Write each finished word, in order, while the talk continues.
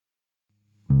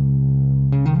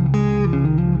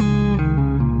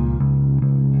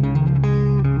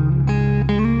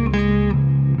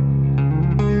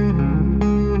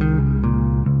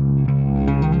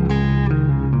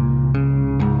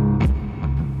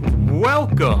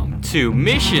Welcome to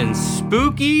Mission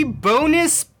Spooky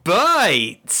Bonus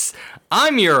Bites.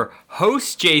 I'm your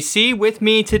host, JC. With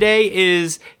me today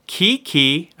is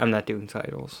Kiki. I'm not doing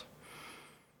titles.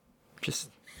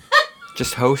 Just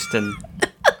hosting.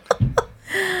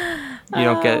 You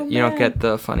don't get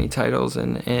the funny titles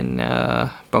in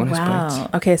bonus bites. Wow.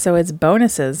 Okay, so it's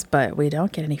bonuses, but we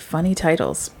don't get any funny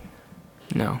titles.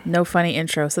 No funny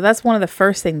intro. So that's one of the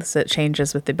first things that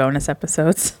changes with the bonus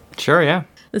episodes. Sure, yeah.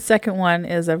 The second one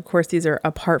is, of course, these are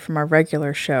apart from our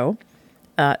regular show.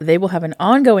 They will have an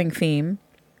ongoing theme,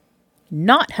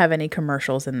 not have any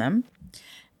commercials in them,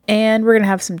 and we're going to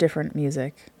have some different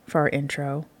music for our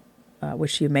intro,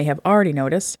 which you may have already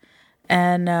noticed.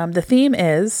 And the theme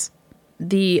is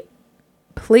the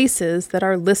places that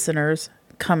our listeners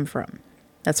come from.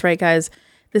 That's right, guys.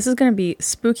 This is going to be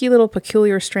spooky little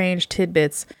peculiar strange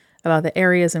tidbits about the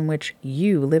areas in which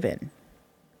you live in.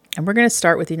 And we're going to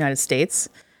start with the United States.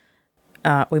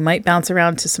 We might bounce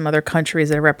around to some other countries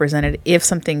that are represented if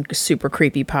something super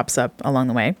creepy pops up along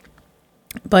the way.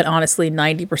 But honestly,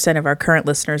 90% of our current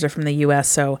listeners are from the US,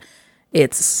 so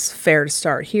it's fair to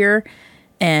start here.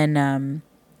 And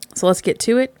so let's get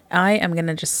to it. I am going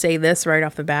to just say this right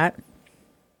off the bat.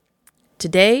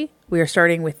 Today, we are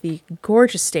starting with the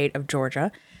gorgeous state of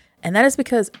Georgia, and that is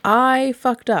because I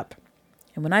fucked up.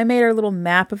 And when I made our little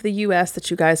map of the U.S.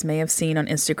 that you guys may have seen on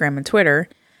Instagram and Twitter,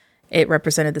 it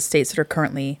represented the states that are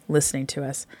currently listening to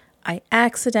us. I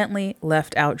accidentally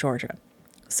left out Georgia.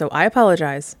 So I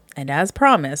apologize, and as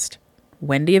promised,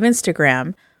 Wendy of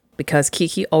Instagram, because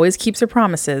Kiki always keeps her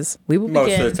promises, we will begin.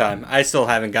 Most of the time. I still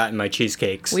haven't gotten my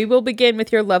cheesecakes. We will begin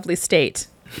with your lovely state.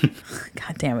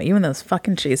 God damn it, even those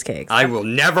fucking cheesecakes. I will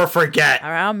never forget.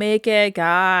 I'll make it,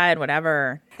 God,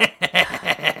 whatever.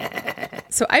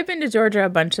 So I've been to Georgia a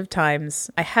bunch of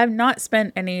times. I have not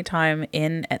spent any time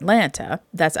in Atlanta.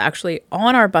 That's actually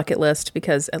on our bucket list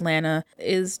because Atlanta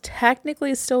is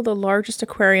technically still the largest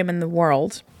aquarium in the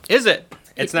world. Is it?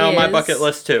 It's now on my bucket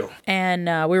list too. And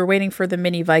we were waiting for the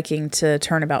mini Viking to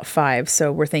turn about 5. So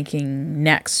we're thinking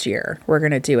next year we're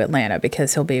going to do Atlanta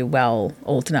because he'll be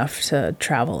old enough to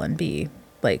travel and be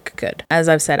like good. As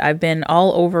I've said, I've been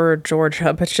all over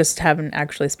Georgia, but just haven't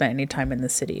actually spent any time in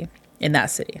that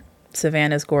city.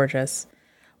 Savannah's gorgeous.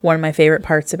 One of my favorite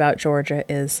parts about Georgia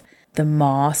is the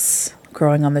moss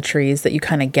growing on the trees that you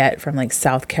kind of get from like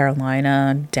South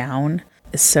Carolina down.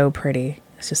 It's so pretty.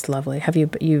 It's just lovely. Have you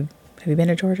been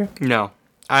to Georgia? No.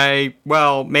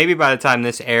 Maybe by the time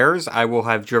this airs, I will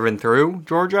have driven through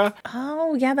Georgia.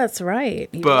 Oh, yeah, that's right.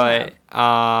 But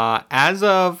as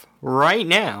of right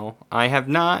now, I have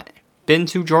not been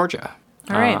to Georgia.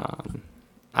 All right.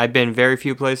 I've been very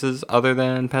few places other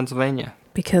than Pennsylvania.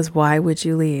 Because why would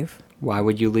you leave? Why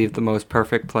would you leave the most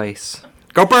perfect place?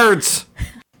 Go Birds!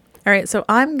 All right, so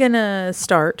I'm going to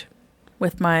start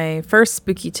with my first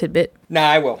spooky tidbit. Nah,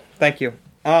 I will. Thank you.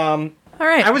 All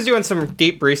right. I was doing some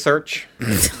deep research,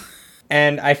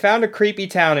 and I found a creepy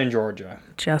town in Georgia.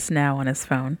 Just now on his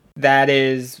phone. That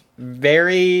is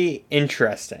very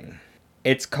interesting.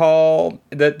 It's called,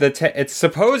 it's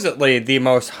supposedly the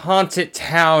most haunted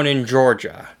town in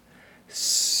Georgia.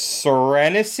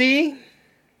 Serenity?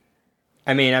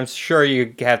 I mean, I'm sure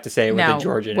you have to say it with a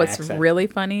Georgian accent. What's really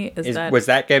funny is that... Was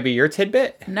that going to be your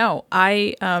tidbit? No,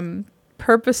 I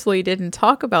purposely didn't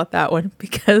talk about that one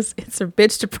because it's a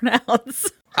bitch to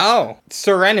pronounce. Oh,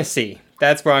 Serenity.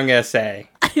 That's what I'm going to say.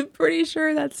 I'm pretty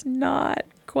sure that's not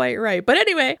quite right. But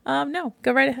anyway, no,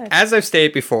 go right ahead. As I've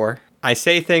stated before, I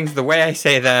say things the way I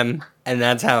say them, and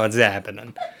that's how it's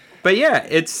happening. But yeah,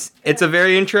 it's a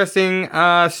very interesting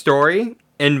story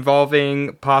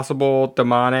involving possible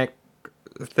demonic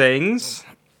things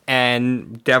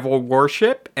and devil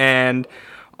worship and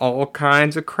all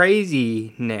kinds of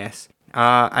craziness.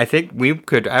 I think we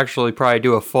could actually probably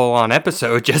do a full-on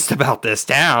episode just about this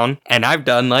town, and I've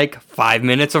done like 5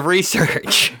 minutes of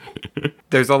research.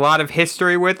 There's a lot of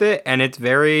history with it, and it's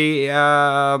very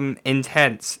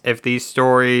intense if these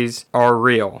stories are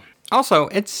real. Also,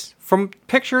 it's from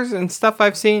pictures and stuff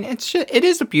I've seen, it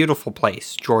is a beautiful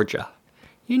place, Georgia.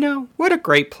 You know, what a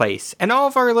great place. And all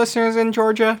of our listeners in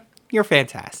Georgia, you're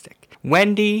fantastic.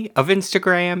 Wendy of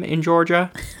Instagram in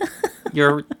Georgia,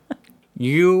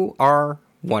 you are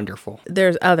wonderful.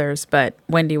 There's others, but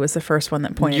Wendy was the first one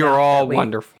that pointed out. You're all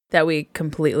wonderful. That we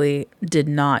completely did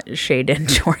not shade in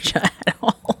Georgia at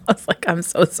all. I was like, I'm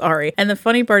so sorry. And the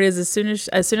funny part is, as soon as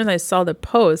I saw the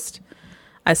post,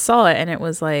 I saw it and it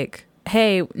was like,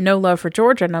 hey, no love for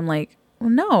Georgia. And I'm like, well,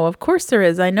 no, of course there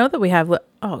is. I know that we have...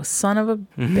 Oh, son of a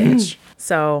bitch.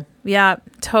 So, yeah,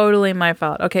 totally my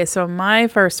fault. Okay, so my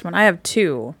first one, I have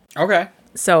 2. Okay.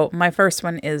 So my first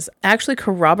one is actually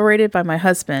corroborated by my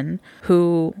husband,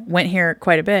 who went here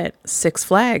quite a bit. Six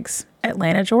Flags,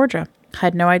 Atlanta, Georgia.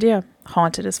 Had no idea.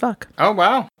 Haunted as fuck. Oh,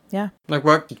 wow. Yeah. Like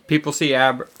what? People see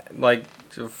like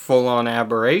full-on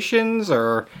aberrations,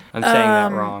 or I'm saying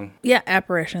that wrong? Yeah,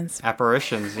 apparitions.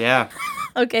 Apparitions, yeah.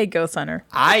 Okay, Ghost Hunter.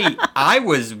 I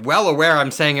was well aware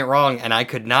I'm saying it wrong, and I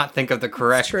could not think of the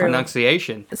correct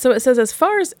pronunciation. So it says,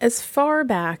 as far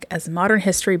back as modern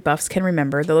history buffs can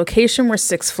remember, the location where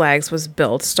Six Flags was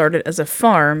built started as a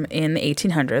farm in the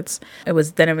 1800s. It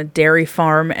was then a dairy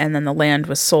farm, and then the land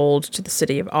was sold to the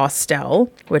city of Austell,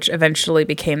 which eventually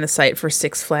became the site for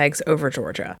Six Flags over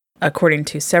Georgia. According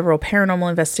to several paranormal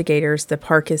investigators, the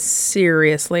park is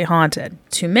seriously haunted.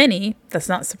 To many, that's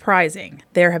not surprising.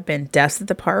 There have been deaths at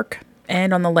the park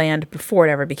and on the land before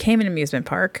it ever became an amusement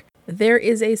park. There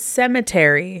is a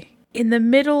cemetery in the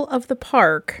middle of the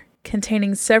park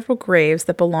containing several graves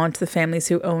that belonged to the families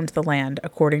who owned the land,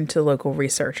 according to a local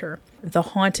researcher. The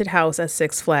haunted house at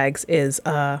Six Flags is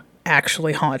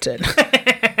actually haunted.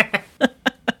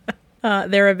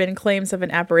 There have been claims of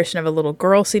an apparition of a little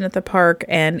girl seen at the park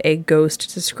and a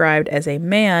ghost described as a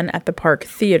man at the park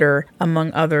theater,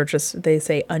 among other just, they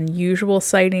say, unusual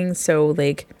sightings. So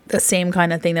like the same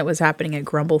kind of thing that was happening at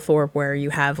Grumblethorpe, where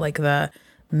you have like the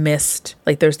mist,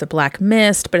 like there's the black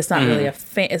mist, but it's not really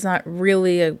it's not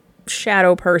really a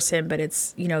shadow person, but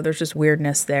it's, you know, there's just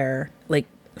weirdness there, like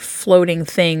floating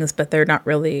things, but they're not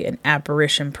really an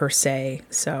apparition per se.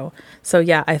 So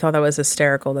yeah, I thought that was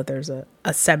hysterical that there's a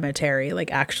cemetery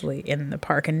like actually in the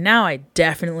park. And now I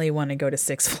definitely want to go to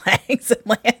Six Flags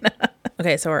Atlanta.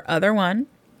 Okay, so our other one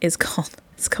is called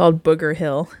Booger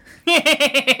Hill.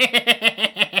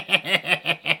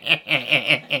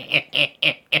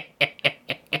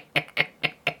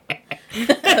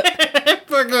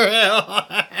 Booger Hill.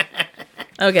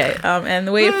 Okay,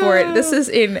 and wait for it. This is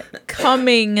in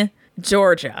Cumming,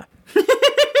 Georgia.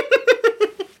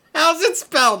 How's it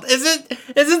spelled? Is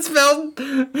it spelled?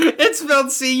 It's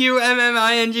spelled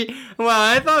Cumming. Well,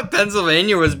 I thought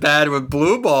Pennsylvania was bad with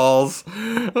blue balls.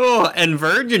 Oh, and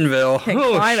Virginville. And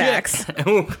Climax. Shit.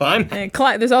 Oh, Climax. And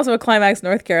there's also a Climax,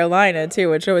 North Carolina, too,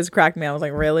 which always cracked me. I was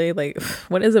like, really? Like,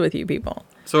 what is it with you people?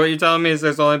 So what you're telling me is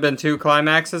there's only been 2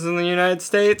 climaxes in the United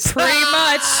States? Pretty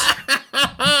much.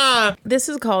 This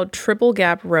is called Triple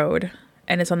Gap Road,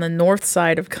 and it's on the north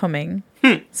side of Cumming.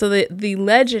 So the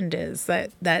legend is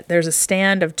that there's a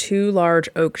stand of 2 large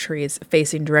oak trees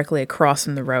facing directly across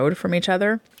from the road from each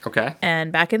other. Okay.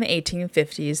 And back in the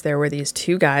 1850s, there were these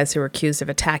 2 guys who were accused of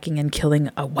attacking and killing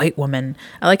a white woman.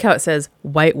 I like how it says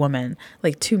white woman,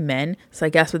 like 2 men. So I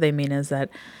guess what they mean is that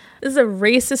this is a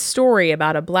racist story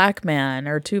about a black man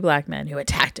or 2 black men who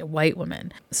attacked a white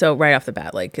woman. So right off the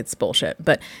bat, like, it's bullshit.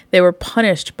 But they were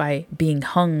punished by being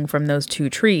hung from those 2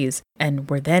 trees and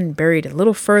were then buried a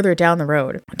little further down the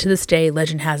road. To this day,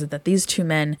 legend has it that these 2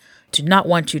 men do not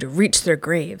want you to reach their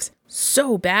graves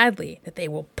so badly that they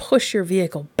will push your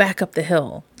vehicle back up the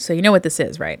hill. So you know what this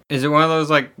is, right? Is it one of those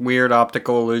like weird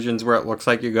optical illusions where it looks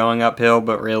like you're going uphill,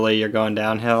 but really you're going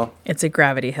downhill? It's a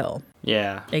gravity hill.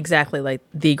 Yeah. Exactly like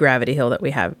the gravity hill that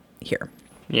we have here.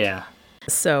 Yeah.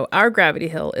 So our gravity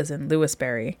hill is in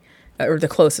Lewisberry, or the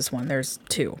closest one. There's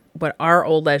 2. But our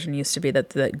old legend used to be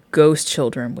that the ghost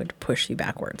children would push you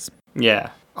backwards. Yeah.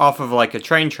 Off of like a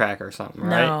train track or something,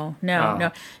 right?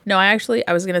 No.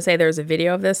 I was going to say there's a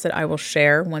video of this that I will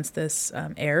share once this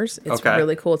airs. It's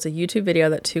really cool. It's a YouTube video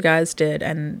that 2 guys did,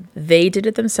 and they did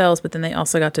it themselves, but then they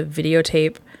also got to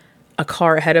videotape a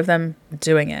car ahead of them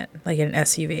doing it, like in an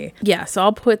SUV. Yeah, so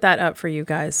I'll put that up for you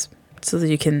guys so that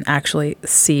you can actually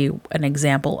see an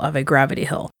example of a gravity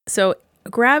hill. So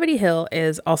Gravity Hill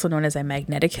is also known as a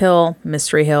magnetic hill,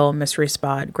 mystery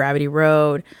spot, gravity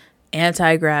road,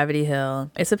 anti-gravity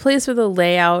hill. It's a place where the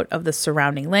layout of the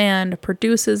surrounding land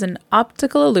produces an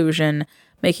optical illusion,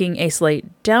 making a slight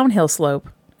downhill slope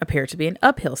appear to be an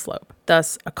uphill slope.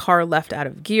 Thus, a car left out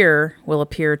of gear will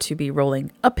appear to be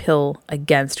rolling uphill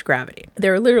against gravity.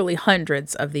 There are literally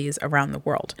hundreds of these around the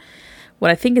world. What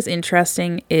I think is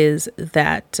interesting is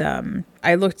that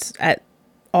I looked at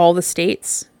all the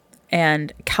states,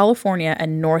 and California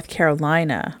and North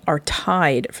Carolina are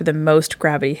tied for the most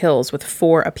gravity hills with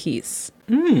 4 apiece.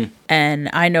 And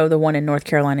I know the one in North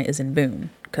Carolina is in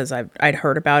Boone, because I'd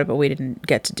heard about it, but we didn't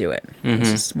get to do it.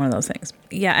 It's just one of those things.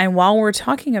 Yeah, and while we're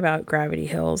talking about gravity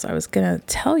hills, I was going to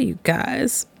tell you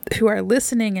guys who are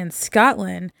listening in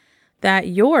Scotland that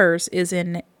yours is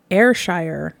in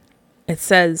Ayrshire. It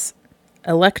says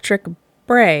Electric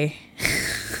Bray.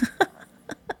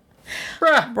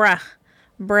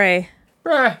 Bray.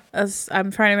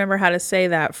 I'm trying to remember how to say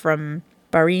that from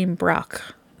Barim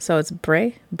Brock. So it's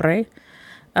Bray,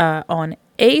 on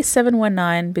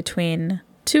A719 between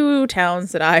two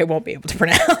towns that I won't be able to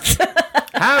pronounce.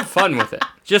 Have fun with it.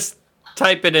 Just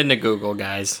type it into Google,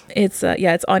 guys. It's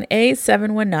it's on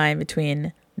A719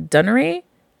 between Dunnery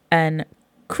and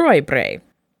Croix-Bray.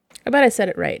 I bet I said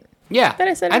it right. Yeah, bet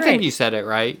I said it I think right. you said it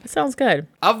right. It sounds good.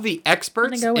 Of the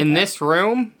experts go with in that. this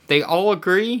room, they all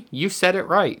agree you said it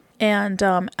right. And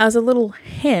as a little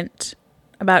hint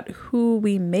about who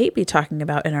we may be talking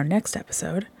about in our next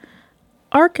episode,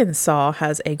 Arkansas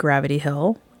has a gravity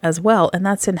hill as well, and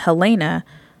that's in Helena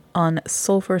on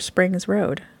Sulphur Springs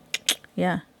Road.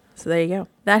 Yeah, so there you go.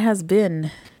 That has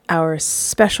been our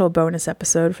special bonus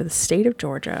episode for the state of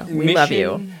Georgia. We love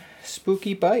you.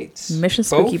 Spooky Bites. Mission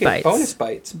Spooky Bites. Bonus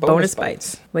Bites. Bonus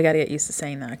Bites. We got to get used to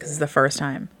saying that because it's the first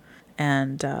time.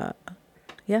 And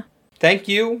yeah. Thank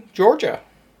you, Georgia.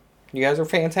 You guys are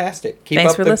fantastic.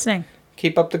 Thanks for listening.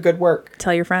 Keep up the good work.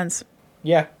 Tell your friends.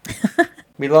 Yeah.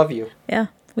 We love you. Yeah,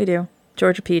 we do.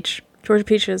 Georgia Peach. Georgia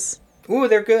Peaches. Ooh,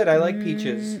 they're good. I like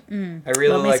peaches. I really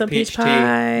Love me like some peach tea.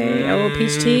 pie. Oh,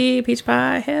 peach tea, peach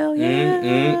pie. Hell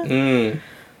yeah.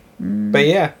 But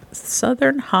yeah.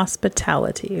 Southern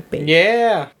hospitality, baby.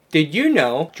 Yeah. Did you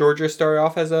know Georgia started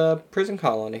off as a prison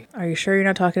colony? Are you sure you're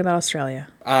not talking about Australia?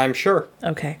 I'm sure.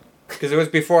 Okay. Because it was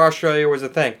before Australia was a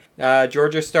thing.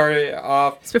 Georgia started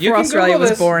off... It's before Australia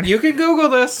was born. You can Google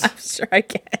this. I'm sure I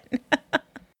can.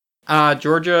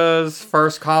 Georgia's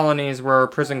first colonies were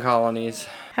prison colonies.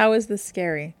 How is this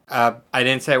scary? I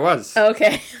didn't say it was.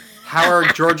 Okay. How are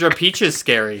Georgia peaches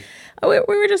scary? Oh,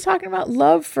 we were just talking about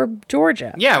love for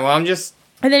Georgia. Yeah, well, I'm just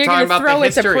And then you're going talking to about throw the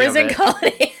it to history of prison it.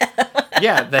 colony.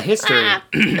 Yeah, the history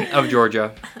of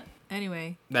Georgia.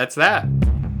 Anyway. That's that.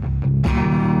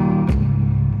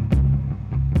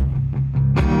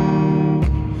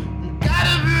 Got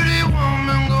a pretty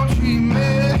woman gon' treat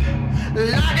me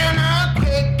like an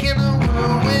earthquake in the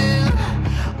whirlwind.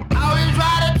 Always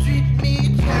try to treat me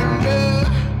tender,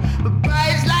 but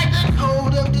bites like the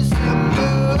cold of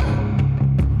December.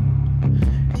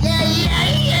 Yeah, yeah,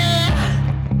 yeah.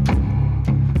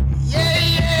 Yeah,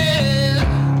 yeah.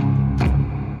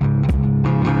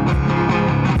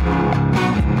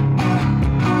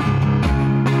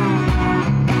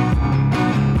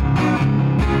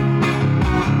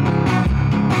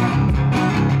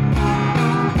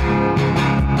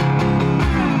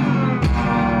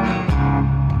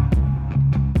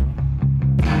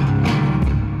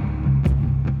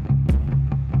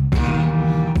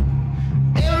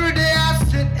 Every day I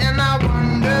sit and I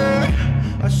wonder,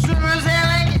 I sure as hell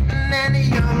ain't getting any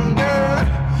younger.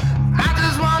 I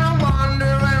just wanna wander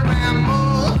and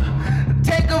ramble,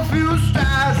 take a few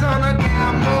strides on a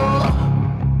gamble.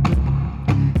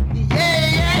 Yeah,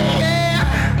 yeah, yeah.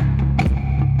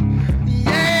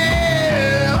 Yeah.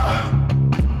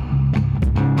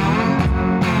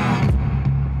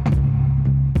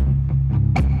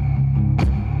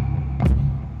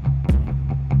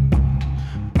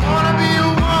 Wanna be a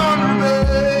wonder,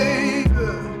 baby.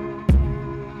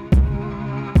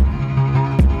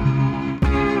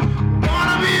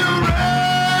 Wanna be a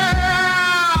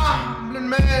rambling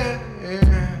man.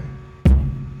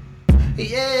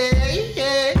 Yeah.